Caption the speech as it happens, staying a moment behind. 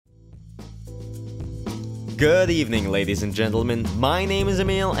Good evening, ladies and gentlemen. My name is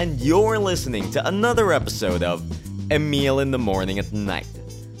Emil, and you're listening to another episode of Emil in the Morning at Night.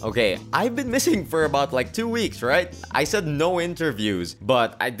 Okay, I've been missing for about 2 weeks, right? I said no interviews,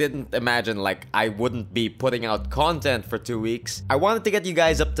 but I didn't imagine I wouldn't be putting out content for 2 weeks. I wanted to get you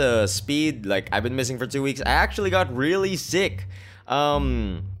guys up to speed. I've been missing for 2 weeks. I actually got really sick.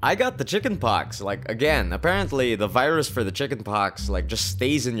 I got the chickenpox. Again, apparently the virus for the chickenpox, just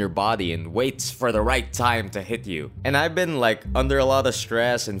stays in your body and waits for the right time to hit you. And I've been, under a lot of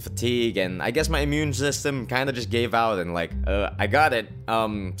stress and fatigue, and I guess my immune system kind of just gave out and, I got it.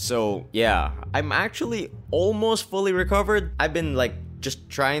 So, yeah. I'm actually almost fully recovered. I've been, just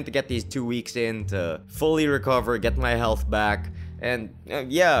trying to get these 2 weeks in to fully recover, get my health back. And,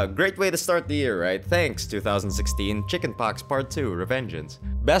 yeah, great way to start the year, right? Thanks, 2016, Chickenpox Part 2, Revengeance.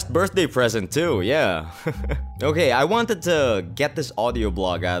 Best birthday present, too, yeah. Okay, I wanted to get this audio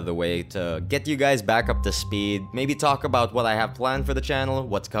blog out of the way to get you guys back up to speed, maybe talk about what I have planned for the channel,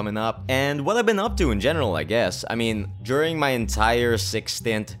 what's coming up, and what I've been up to in general, I guess. I mean, during my entire sixth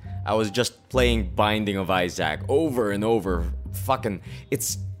stint, I was just playing Binding of Isaac over and over.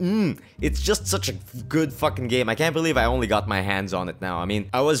 It's just such a good fucking game. I can't believe I only got my hands on it now. I mean,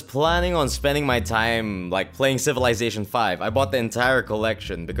 I was planning on spending my time playing Civilization 5. I bought the entire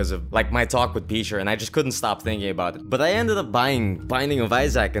collection because of my talk with Pisher, and I just couldn't stop thinking about it. But I ended up buying Binding of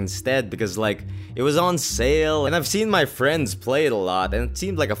Isaac instead because it was on sale, and I've seen my friends play it a lot, and it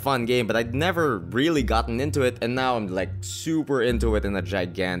seemed like a fun game, but I'd never really gotten into it, and now I'm super into it in a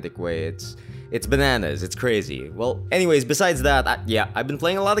gigantic way. It's bananas. It's crazy. Well, anyways, besides that, I've been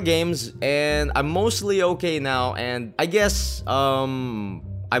playing a lot of games, and I'm mostly okay now, and I guess, I'm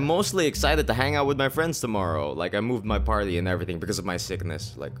mostly excited to hang out with my friends tomorrow. I moved my party and everything because of my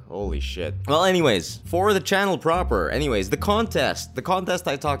sickness. Holy shit. Well, anyways, for the channel proper, the contest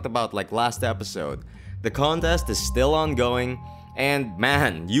I talked about, last episode. The contest is still ongoing. And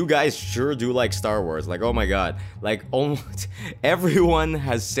man, you guys sure do like Star Wars. Oh my god. Almost everyone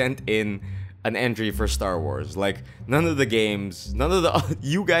has sent in an entry for Star Wars. None of the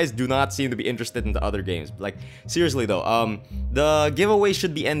you guys do not seem to be interested in the other games. Seriously though, the giveaway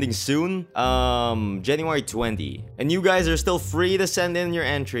should be ending soon, January 20. And you guys are still free to send in your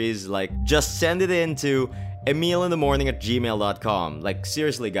entries. Just send it in to emilinthemorning@gmail.com.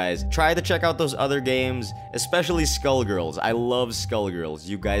 Seriously guys, try to check out those other games, especially Skullgirls. I love Skullgirls.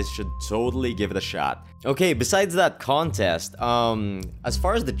 You guys should totally give it a shot. Okay, besides that contest, as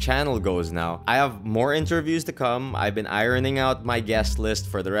far as the channel goes now, I have more interviews to come. I've been ironing out my guest list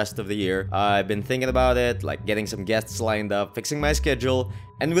for the rest of the year. I've been thinking about it, getting some guests lined up, fixing my schedule,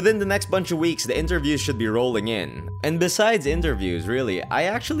 and within the next bunch of weeks, the interviews should be rolling in. And besides interviews, really, I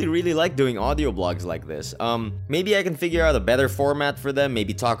actually really like doing audio blogs like this. Maybe I can figure out a better format for them,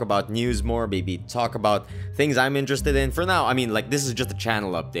 maybe talk about news more, maybe talk about things I'm interested in. For now, this is just a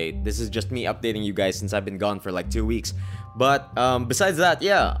channel update. This is just me updating you guys since I've been gone for 2 weeks. But besides that,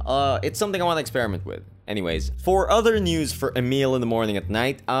 it's something I want to experiment with. Anyways, for other news for Emil in the Morning at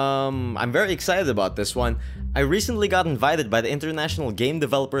Night, I'm very excited about this one. I recently got invited by the International Game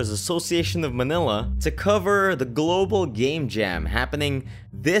Developers Association of Manila to cover the Global Game Jam happening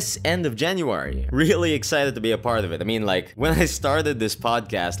this end of January. Really excited to be a part of it. When I started this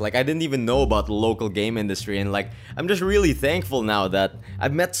podcast, I didn't even know about the local game industry, and I'm just really thankful now that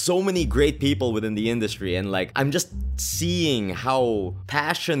I've met so many great people within the industry, and I'm just seeing how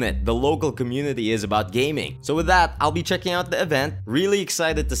passionate the local community is about gaming. So with that, I'll be checking out the event. Really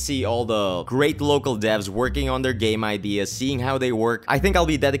excited to see all the great local devs working on their game ideas, seeing how they work. I think I'll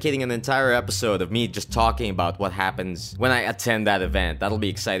be dedicating an entire episode of me just talking about what happens when I attend that event. That'll be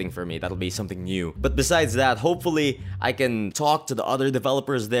exciting for me. That'll be something new. But besides that, hopefully I can talk to the other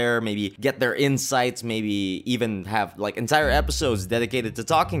developers there, maybe get their insights, maybe even have entire episodes dedicated to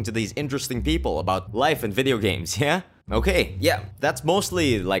talking to these interesting people about life and video games, yeah? Okay, yeah, that's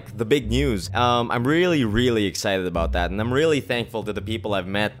mostly the big news. I'm really excited about that, and I'm really thankful to the people I've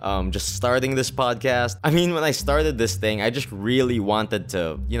met just starting this podcast. When I started this thing, I just really wanted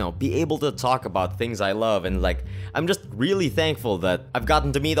to, be able to talk about things I love, and I'm just really thankful that I've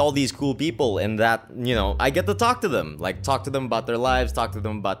gotten to meet all these cool people, and that, I get to talk to them, talk to them about their lives, talk to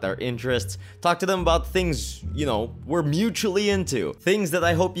them about their interests, talk to them about things, we're mutually into. Things that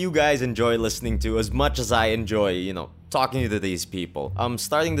I hope you guys enjoy listening to as much as I enjoy, talking to these people.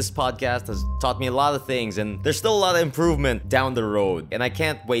 Starting this podcast has taught me a lot of things, and there's still a lot of improvement down the road. And I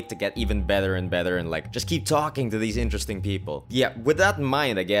can't wait to get even better and better and like just keep talking to these interesting people. Yeah, with that in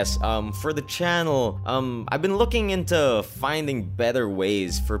mind, I guess, for the channel, I've been looking into finding better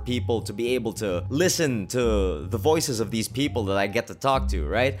ways for people to be able to listen to the voices of these people that I get to talk to,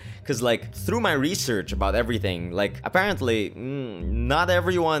 right? Because like through my research about everything, like apparently not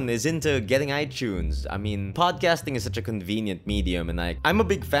everyone is into getting iTunes. I mean, podcasting is such a convenient medium, and I'm a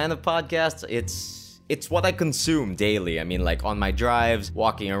big fan of podcasts. It's what I consume daily. I mean, like on my drives,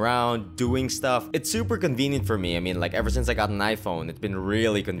 walking around, doing stuff. It's super convenient for me. I mean, like ever since I got an iPhone, it's been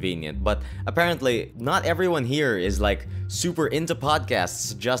really convenient. But apparently, not everyone here is like super into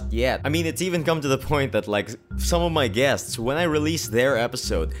podcasts just yet. I mean, it's even come to the point that like some of my guests, when I release their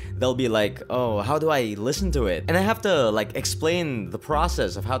episode, they'll be like, oh, how do I listen to it? And I have to like explain the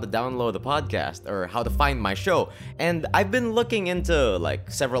process of how to download the podcast or how to find my show. And I've been looking into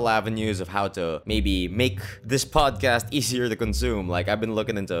like several avenues of how to maybe make this podcast easier to consume. Like I've been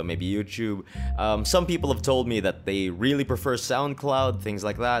looking into maybe YouTube. Some people have told me that they really prefer SoundCloud, things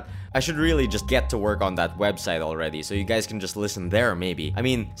like that. I should really just get to work on that website already, so you guys can just listen there maybe. I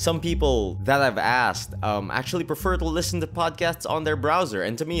mean, some people that I've asked actually prefer to listen to podcasts on their browser,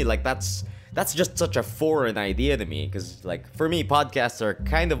 and to me, like that's just such a foreign idea to me, because like for me, podcasts are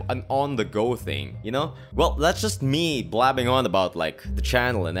kind of an on-the-go thing, you know? Well, that's just me blabbing on about like the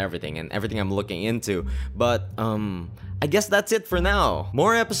channel and everything I'm looking into. But I guess that's it for now.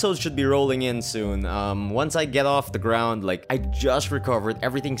 More episodes should be rolling in soon. Once I get off the ground, like I just recovered,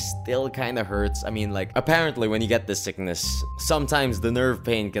 everything still kind of hurts. I mean, like apparently when you get this sickness, sometimes the nerve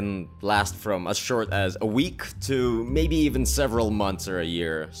pain can last from as short as a week to maybe even several months or a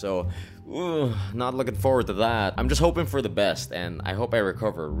year. So not looking forward to that. I'm just hoping for the best, and I hope I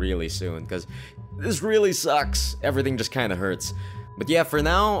recover really soon, because this really sucks. Everything just kind of hurts. But yeah, for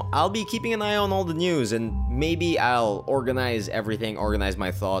now, I'll be keeping an eye on all the news, and maybe I'll organize everything, organize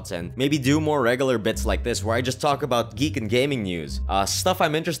my thoughts, and maybe do more regular bits like this where I just talk about geek and gaming news. Stuff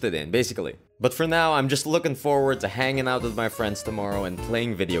I'm interested in, basically. But for now, I'm just looking forward to hanging out with my friends tomorrow and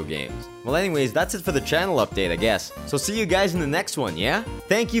playing video games. Well anyways, that's it for the channel update, I guess. So see you guys in the next one, yeah?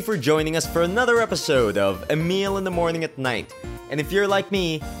 Thank you for joining us for another episode of A Meal in the Morning at Night. And if you're like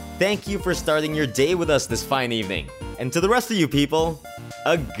me, thank you for starting your day with us this fine evening. And to the rest of you people,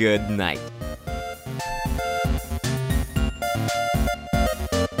 a good night.